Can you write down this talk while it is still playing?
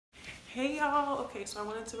Hey y'all, okay, so I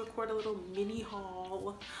wanted to record a little mini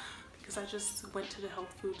haul because I just went to the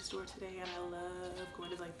health food store today and I love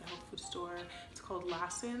going to like the health food store. It's called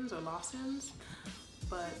Lawson's or Lawson's.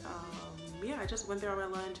 But yeah, I just went there on my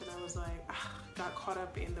lunch and I was like, got caught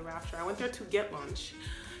up in the rapture. I went there to get lunch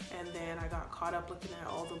and then I got caught up looking at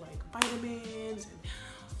all the like vitamins and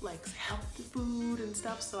like healthy food and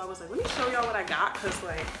stuff. So I was like, let me show y'all what I got because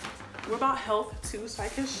like we're about health too, so I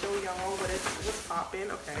can show y'all what's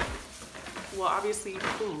popping. Okay. Well, obviously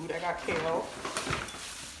food. I got kale,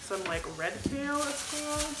 some like red kale it's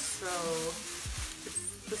called. So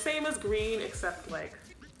it's the same as green except like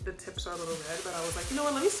the tips are a little red, but I was like, you know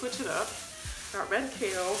what, let me switch it up. Got red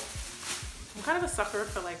kale. I'm kind of a sucker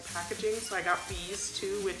for like packaging, so I got these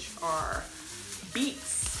too, which are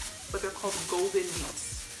beets, but they're called golden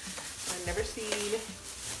beets. I've never seen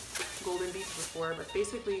golden beets before, but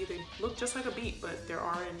basically they look just like a beet, but they're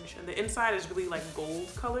orange, and the inside is really like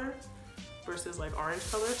gold color versus like orange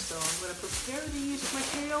color. So I'm gonna prepare these with my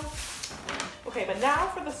kale. Okay, but now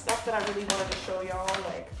for the stuff that I really wanted to show y'all,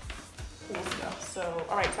 like cool stuff. So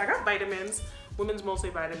all right, so I got vitamins, women's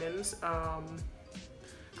multivitamins,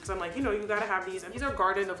 because I'm like, you know, you gotta have these, and these are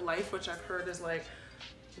Garden of Life, which I've heard is like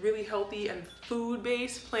really healthy and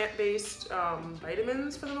food-based, plant-based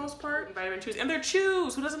vitamins for the most part. Vitamin chews, and they're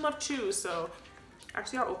chews. Who doesn't love chews? So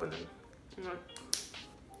actually, I'll open them.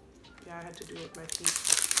 Yeah, I had to do it with my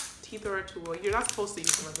teeth. Teeth are a tool. You're not supposed to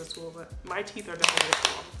use them as a tool, but my teeth are definitely a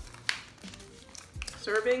tool.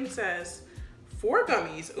 Serving says 4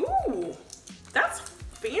 gummies. Ooh, that's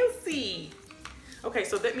fancy. Okay,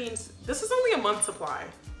 so that means this is only a month supply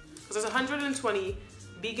because there's 120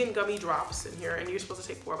 vegan gummy drops in here and you're supposed to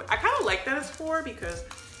take 4, but I kind of like that it's 4 because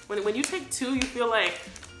when you take 2 you feel like,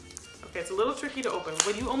 okay, it's a little tricky to open.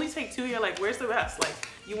 When you only take 2 you're like, where's the rest? Like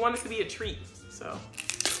you want it to be a treat. So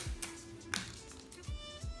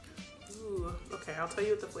ooh, okay, I'll tell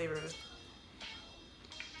you what the flavor is.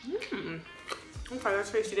 Okay,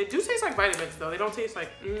 that's tasty. They do taste like vitamins though. They don't taste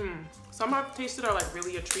like some I've tasted are like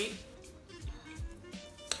really a treat.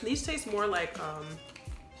 These taste more like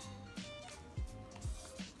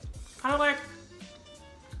kind of like,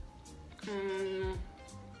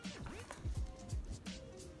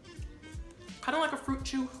 kind of like a fruit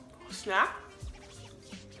chew snack.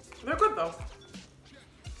 They're good though.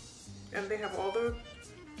 And they have all the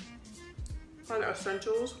kind of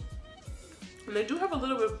essentials. And they do have a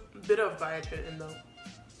little bit of biotin in them.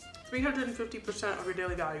 350% of your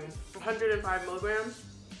daily value, 105 milligrams.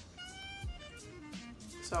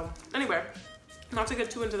 So anyway, not to get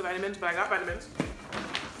too into the vitamins, but I got vitamins.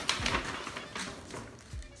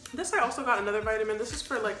 This I also got another vitamin. This is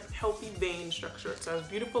for like healthy vein structure. It says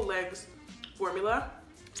beautiful legs formula.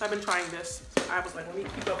 So I've been trying this. I was like, let me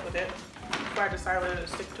keep up with it before I decide whether to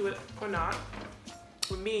stick to it or not.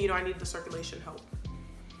 With me, you know, I need the circulation help.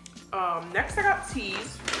 Next I got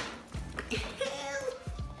teas.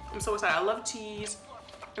 I'm so excited. I love teas.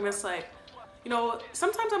 And it's like, you know,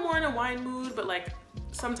 sometimes I'm more in a wine mood, but like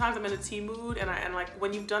sometimes I'm in a tea mood, and like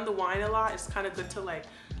when you've done the wine a lot, it's kind of good to like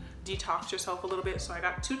detox yourself a little bit. So I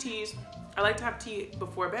got 2 teas. I like to have tea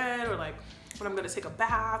before bed or like when I'm gonna take a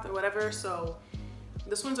bath or whatever. So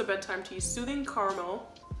this one's a bedtime tea, soothing caramel.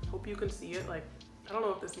 Hope you can see it. Like, I don't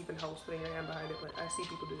know if this even helps putting your hand behind it, but I see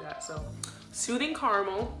people do that. So soothing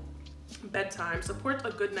caramel, bedtime, supports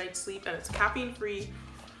a good night's sleep, and it's caffeine free.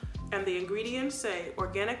 And the ingredients say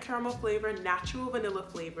organic caramel flavor, natural vanilla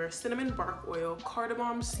flavor, cinnamon bark oil,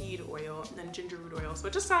 cardamom seed oil, and then ginger root oil. So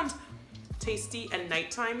it just sounds tasty and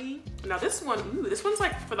nighttimey. Now this one, ooh, this one's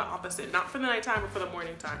like for the opposite, not for the nighttime, but for the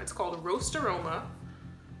morning time. It's called Roastaroma,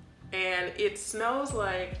 and it smells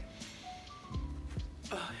like,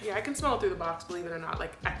 yeah, I can smell it through the box, believe it or not.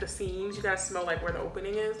 Like at the seams, you guys smell like where the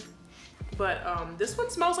opening is. But this one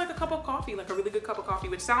smells like a cup of coffee, like a really good cup of coffee,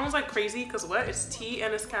 which sounds like crazy because what? It's tea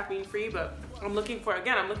and it's caffeine free, but I'm looking for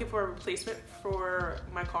a replacement for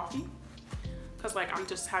my coffee. Cause like I'm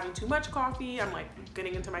just having too much coffee. I'm like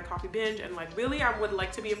getting into my coffee binge, and like really I would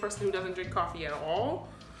like to be a person who doesn't drink coffee at all.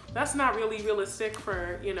 That's not really realistic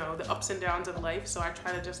for, you know, the ups and downs of life. So I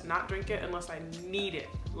try to just not drink it unless I need it.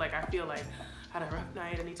 Like I feel like I had a rough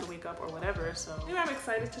night, I need to wake up or whatever. So anyway, I'm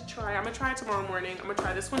excited to try. I'm gonna try it tomorrow morning. I'm gonna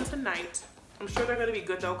try this one tonight. I'm sure they're gonna be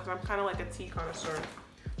good though, cause I'm kind of like a tea connoisseur.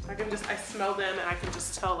 I smell them and I can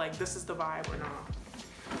just tell like this is the vibe or not.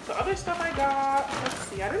 The other stuff I got, let's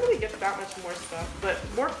see, I didn't really get that much more stuff, but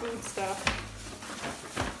more food stuff.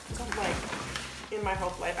 So like in my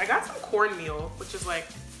health life, I got some cornmeal, which is like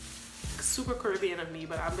super Caribbean of me,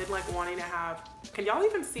 but I've been like wanting to have, can y'all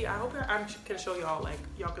even see? I hope I can show y'all, like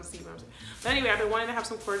y'all can see what I'm saying. But anyway, I've been wanting to have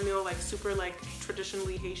some cornmeal, like super like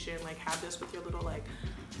traditionally Haitian, like have this with your little like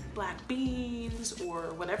black beans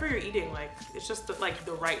or whatever you're eating. Like, it's just like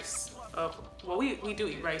the rice of, well, we do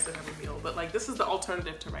eat rice at every meal, but like this is the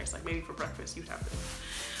alternative to rice. Like maybe for breakfast you'd have this.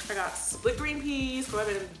 I got split green peas, so I've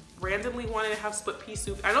been randomly wanting to have split pea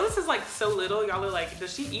soup. I know this is like so little, y'all are like,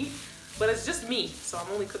 does she eat? But it's just me, so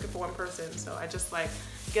I'm only cooking for one person, so I just like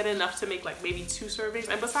get enough to make like maybe 2 servings.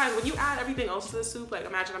 And besides, when you add everything else to the soup, like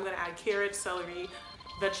imagine I'm gonna add carrots, celery,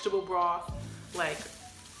 vegetable broth, like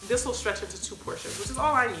this will stretch into 2 portions, which is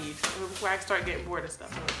all I need before I start getting bored of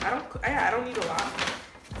stuff. I don't need a lot.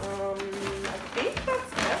 I think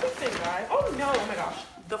that's everything, guys. Oh no, oh my gosh,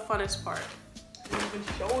 the funnest part. I didn't even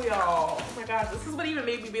show y'all. Oh my gosh, this is what even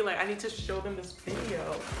made me be like, I need to show them this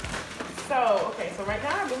video. So, okay, so right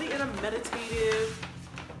now I'm really in a meditative,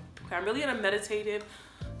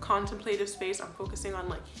 contemplative space. I'm focusing on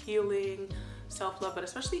like healing, self-love, but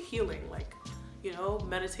especially healing, like, you know,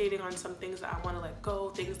 meditating on some things that I want to let go,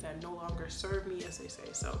 things that no longer serve me, as they say.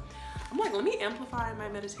 So I'm like, let me amplify my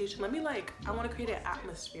meditation. Let me like, I want to create an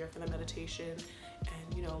atmosphere for the meditation,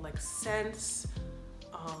 and you know, like scents,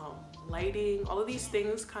 lighting, all of these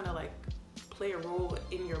things kind of like play a role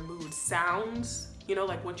in your mood. Sounds, you know,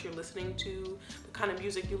 like what you're listening to, the kind of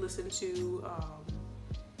music you listen to,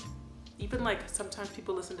 even like sometimes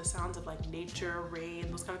people listen to sounds of like nature,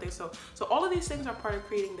 rain, those kind of things. So all of these things are part of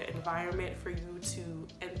creating the environment for you to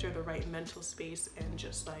enter the right mental space and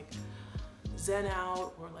just like zen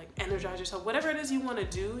out or like energize yourself, whatever it is you want to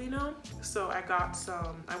do, you know? So I got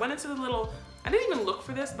some, I went into the little, I didn't even look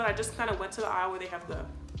for this, but I just kind of went to the aisle where they have the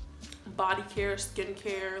body care,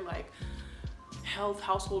 skincare, like health,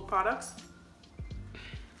 household products.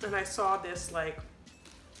 And I saw this like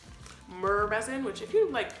myrrh resin, which if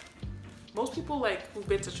you like, most people like who've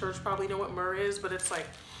been to church probably know what myrrh is, but it's like,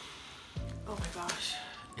 oh my gosh,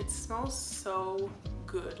 it smells so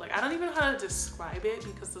good. Like, I don't even know how to describe it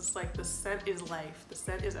because it's like the scent is life. The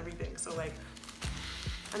scent is everything. So like,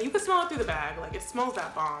 I mean, you can smell it through the bag. Like it smells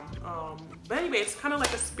that bomb. But anyway, it's kind of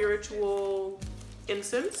like a spiritual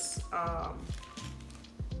incense.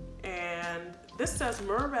 And this says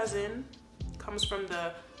myrrh resin comes from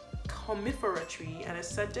the Comifera tree and is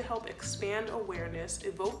said to help expand awareness,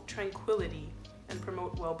 evoke tranquility, and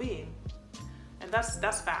promote well-being. And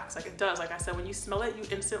that's facts. Like it does. Like I said, when you smell it, you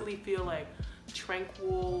instantly feel like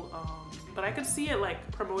tranquil. But I could see it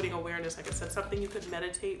like promoting awareness. Like I said, something you could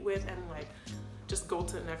meditate with and like just go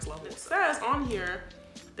to the next level. It says on here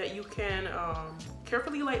that you can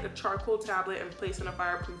carefully light a charcoal tablet and place in a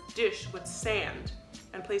fireproof dish with sand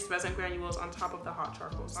and place resin granules on top of the hot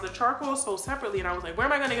charcoal. So the charcoal is sold separately, and I was like, where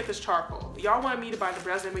am I gonna get this charcoal? Y'all wanted me to buy the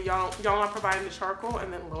resin, but y'all not providing the charcoal.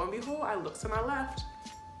 And then lo and behold, I looked to my left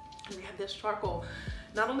and we had this charcoal.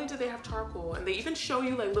 Not only do they have charcoal, and they even show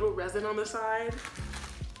you like little resin on the side.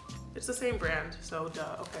 It's the same brand, so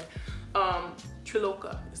duh, okay.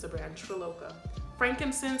 Triloka is the brand, Triloka.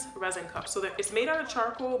 Frankincense resin cup. So that it's made out of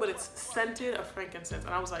charcoal, but it's scented of frankincense.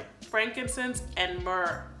 And I was like, frankincense and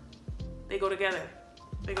myrrh, they go together.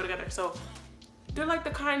 They go together. So they're like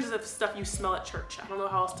the kinds of stuff you smell at church. I don't know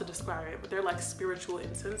how else to describe it, but they're like spiritual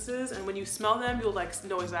incenses. And when you smell them, you'll like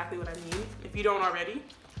know exactly what I mean, if you don't already.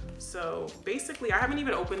 So basically, I haven't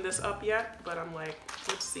even opened this up yet, but I'm like,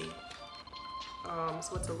 let's see.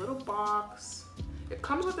 So it's a little box. It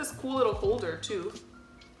comes with this cool little holder too.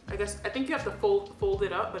 I think you have to fold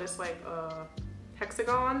it up, but it's like a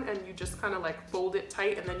hexagon, and you just kind of like fold it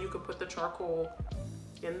tight, and then you could put the charcoal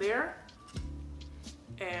in there.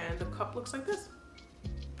 And the cup looks like this.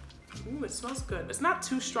 Ooh, it smells good. It's not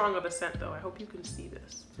too strong of a scent though. I hope you can see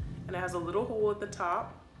this. And it has a little hole at the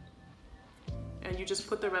top. And you just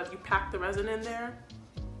put you pack the resin in there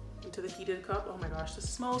into the heated cup. Oh my gosh, this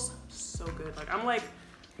smells so good. Like I'm like,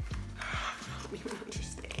 I don't even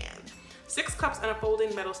understand. 6 cups and a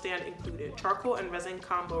folding metal stand included. Charcoal and resin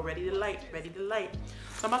combo, ready to light, ready to light.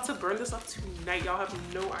 So I'm about to burn this up tonight. Y'all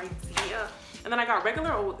have no idea. And then I got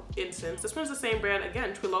regular old incense. This one's the same brand,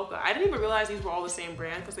 again, Triloka. I didn't even realize these were all the same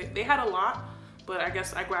brand because they had a lot, but I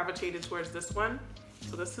guess I gravitated towards this one.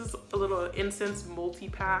 So this is a little incense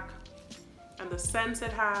multi-pack. And the scents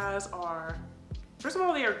it has are, first of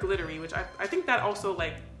all, they are glittery, which I think that also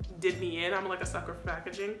like did me in. I'm like a sucker for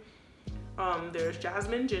packaging. There's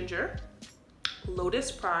jasmine ginger,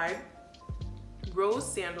 lotus pride,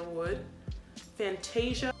 rose sandalwood,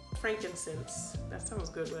 fantasia frankincense. That sounds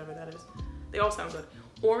good, whatever that is. They all sound good.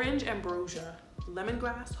 Orange ambrosia,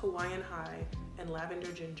 lemongrass Hawaiian high, and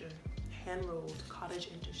lavender ginger. Hand-rolled cottage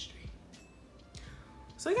industry.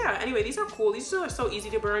 So yeah, anyway, these are cool. These are so easy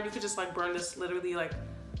to burn. You could just like burn this literally like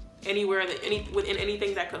anywhere, within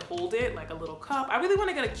anything that could hold it, like a little cup. I really want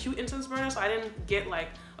to get a cute incense burner, so I didn't get like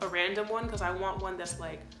a random one because I want one that's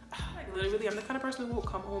like Like literally, I'm the kind of person who will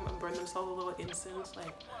come home and burn themselves a little incense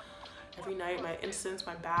like every night, my incense,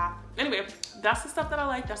 my bath. Anyway, that's the stuff that I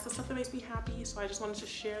like. That's the stuff that makes me happy. So I just wanted to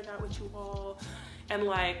share that with you all. And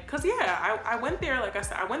like, cause yeah, I went there, like I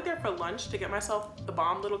said, I went there for lunch to get myself the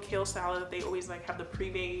bomb little kale salad that they always like have the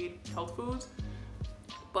pre-made health foods.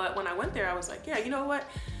 But when I went there, I was like, yeah, you know what?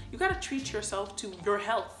 You gotta treat yourself to your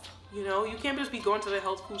health. You know, you can't just be going to the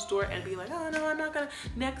health food store and be like, oh no, I'm not gonna,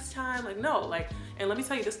 next time. Like, no, like, and let me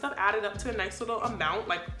tell you, this stuff added up to a nice little amount.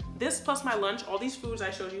 Like this plus my lunch, all these foods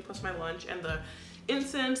I showed you plus my lunch, and the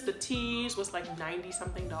incense, the teas was like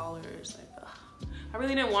 $90-something. Like, ugh. I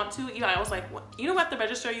really didn't want to. I was like, what? You know, at the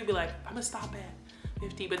register, you'd be like, I'm gonna stop at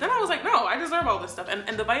 50. But then I was like, no, I deserve all this stuff.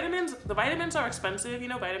 And the vitamins are expensive, you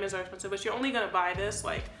know, vitamins are expensive, but you're only gonna buy this,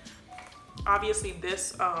 like, obviously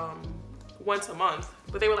this, once a month,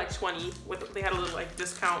 but they were like 20 they had a little like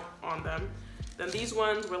discount on them. Then these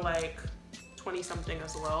ones were like 20-something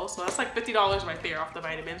as well, so that's like $50 right there off the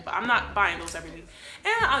vitamins. But I'm not buying those every week,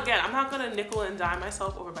 and again, I'm not gonna nickel and dime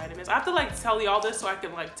myself over vitamins. I have to like tell you all this so I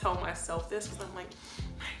can like tell myself this, because I'm like $90.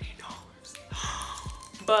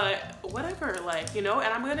 But whatever, like, you know,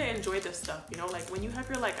 and I'm gonna enjoy this stuff, you know, like when you have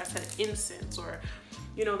your, like I said, incense, or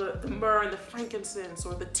you know, the myrrh and the frankincense,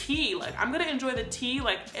 or the tea. Like I'm gonna enjoy the tea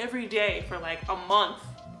like every day for like a month.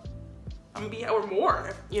 I'm gonna be, or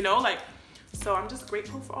more, you know, like, so I'm just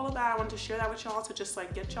grateful for all of that. I wanted to share that with y'all to just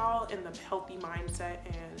like get y'all in the healthy mindset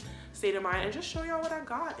and state of mind, and just show y'all what I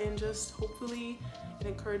got, and just hopefully it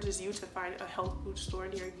encourages you to find a health food store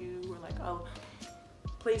near you, or like a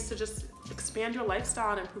place to just expand your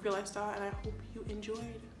lifestyle and improve your lifestyle. And I hope you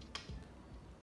enjoyed